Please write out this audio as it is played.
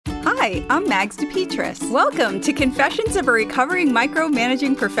Hi, I'm Mags DePetris. Welcome to Confessions of a Recovering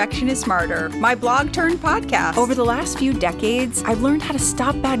Micromanaging Perfectionist Martyr, my blog turned podcast. Over the last few decades, I've learned how to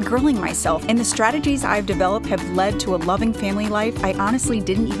stop bad girling myself, and the strategies I've developed have led to a loving family life I honestly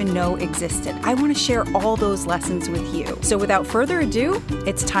didn't even know existed. I want to share all those lessons with you. So without further ado,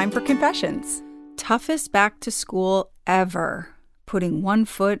 it's time for Confessions. Toughest back to school ever, putting one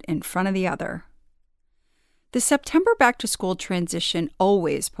foot in front of the other. The September back-to-school transition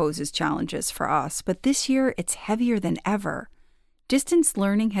always poses challenges for us, but this year it's heavier than ever. Distance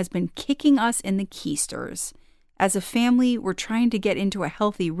learning has been kicking us in the keisters. As a family, we're trying to get into a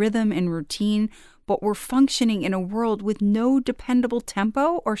healthy rhythm and routine, but we're functioning in a world with no dependable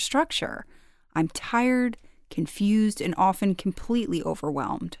tempo or structure. I'm tired, confused, and often completely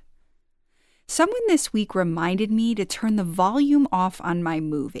overwhelmed. Someone this week reminded me to turn the volume off on my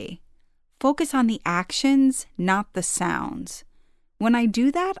movie. Focus on the actions, not the sounds. When I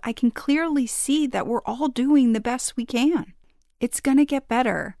do that, I can clearly see that we're all doing the best we can. It's gonna get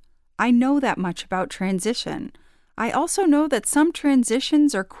better. I know that much about transition. I also know that some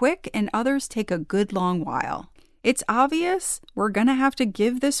transitions are quick and others take a good long while. It's obvious we're gonna have to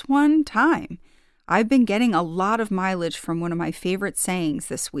give this one time. I've been getting a lot of mileage from one of my favorite sayings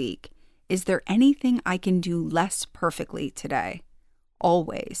this week. Is there anything I can do less perfectly today?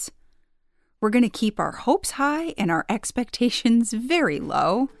 Always. We're going to keep our hopes high and our expectations very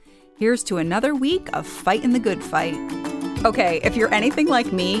low. Here's to another week of fighting the good fight. Okay, if you're anything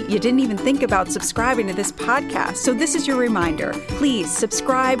like me, you didn't even think about subscribing to this podcast, so this is your reminder. Please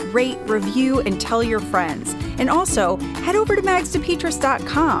subscribe, rate, review, and tell your friends. And also, head over to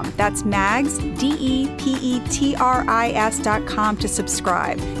magsdepetris.com. That's Mags, DEPETRIS.com to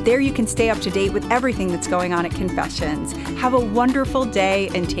subscribe. There you can stay up to date with everything that's going on at Confessions. Have a wonderful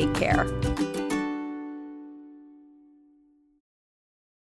day and take care.